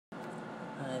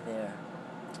Hi there.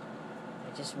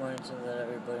 I just wanted to let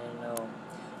everybody know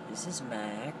this is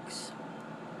Max.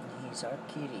 And he's our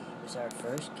kitty. He was our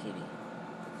first kitty.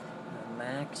 Now,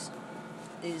 Max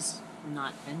is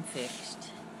not been fixed,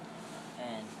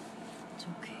 and it's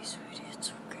okay, sweetie.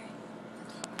 It's okay.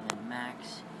 And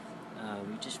Max,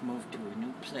 we just moved to a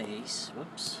new place.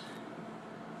 Whoops.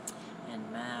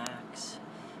 And Max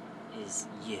is,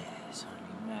 yes,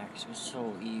 honey. Max was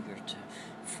so eager to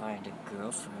find a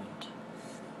girlfriend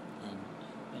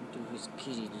and do his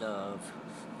kitty love.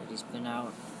 But he's been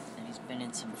out and he's been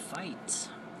in some fights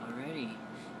already.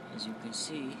 As you can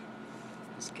see,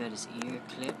 he's got his ear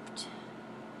clipped,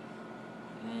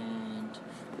 and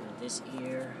this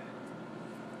ear,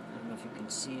 I don't know if you can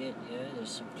see it. Yeah, there's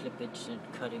some clippage and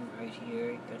cutting right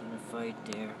here. He got in a fight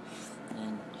there,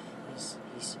 and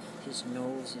his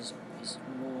nose is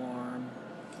warm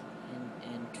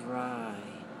and dry,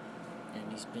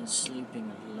 and he's been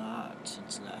sleeping a lot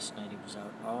since last night. He was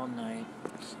out all night.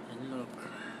 And look,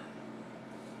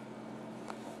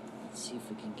 let's see if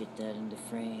we can get that in the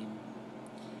frame.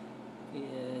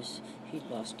 Yes, he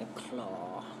lost a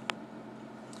claw.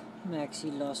 Max,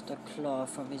 he lost a claw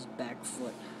from his back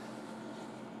foot.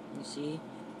 You see,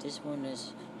 this one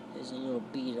is a little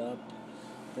beat up,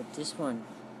 but this one,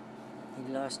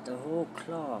 he lost the whole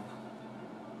claw.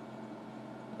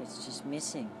 It's just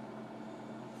missing.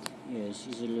 Yeah,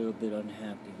 she's a little bit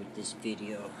unhappy with this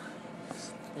video.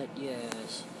 But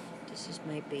yes, this is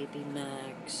my baby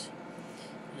Max.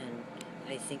 And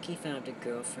I think he found a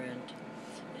girlfriend.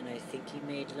 And I think he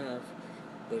made love.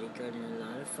 But he got in a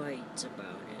lot of fights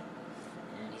about it.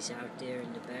 And he's out there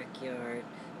in the backyard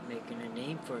making a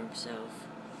name for himself.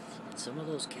 And some of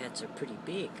those cats are pretty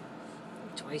big.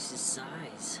 Twice his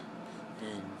size.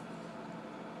 And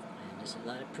there's a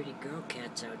lot of pretty girl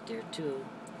cats out there too,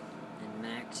 and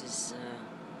Max is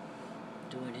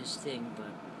doing his thing,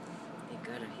 but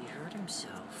he hurt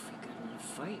himself. He got in a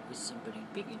fight with somebody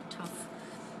big and tough.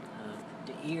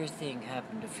 The ear thing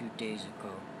happened a few days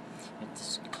ago, and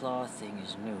this claw thing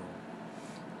is new,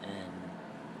 and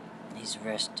he's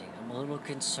resting. I'm a little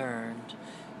concerned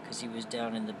because he was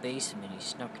down in the basement. He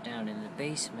snuck down in the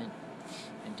basement,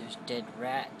 and there's dead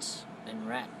rats and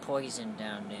rat poison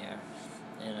down there.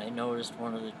 And I noticed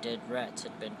one of the dead rats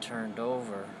had been turned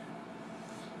over,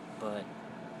 but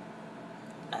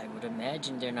I would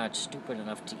imagine they're not stupid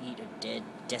enough to eat a dead,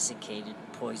 desiccated,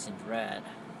 poisoned rat.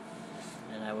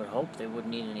 And I would hope they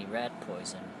wouldn't eat any rat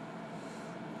poison.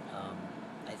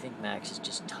 I think Max is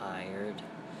just tired,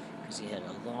 because he had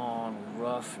a long,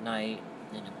 rough night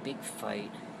and a big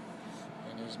fight,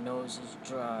 and his nose is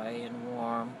dry and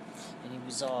warm, and he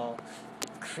was all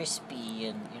crispy,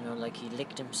 and like he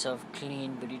licked himself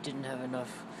clean, but he didn't have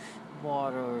enough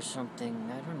water or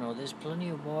something. I don't know. There's plenty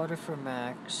of water for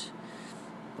Max,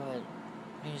 but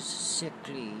he's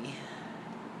sickly.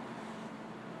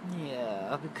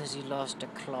 Yeah, because he lost a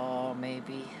claw,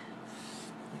 maybe.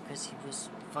 Because he was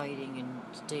fighting and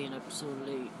staying up so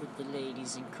late with the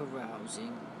ladies and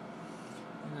carousing.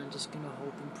 And I'm just gonna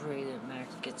hope and pray that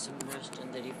Max gets some rest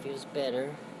and that he feels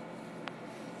better.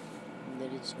 And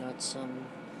that it's not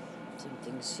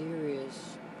something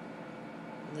serious.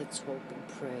 Let's hope and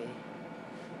pray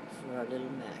for our little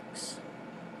Max,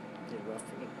 the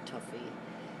roughy, toughy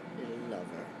little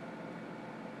lover.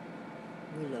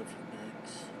 We love you,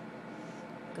 Max.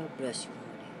 God bless you, honey.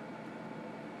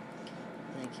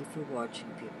 Thank you for watching,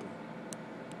 people.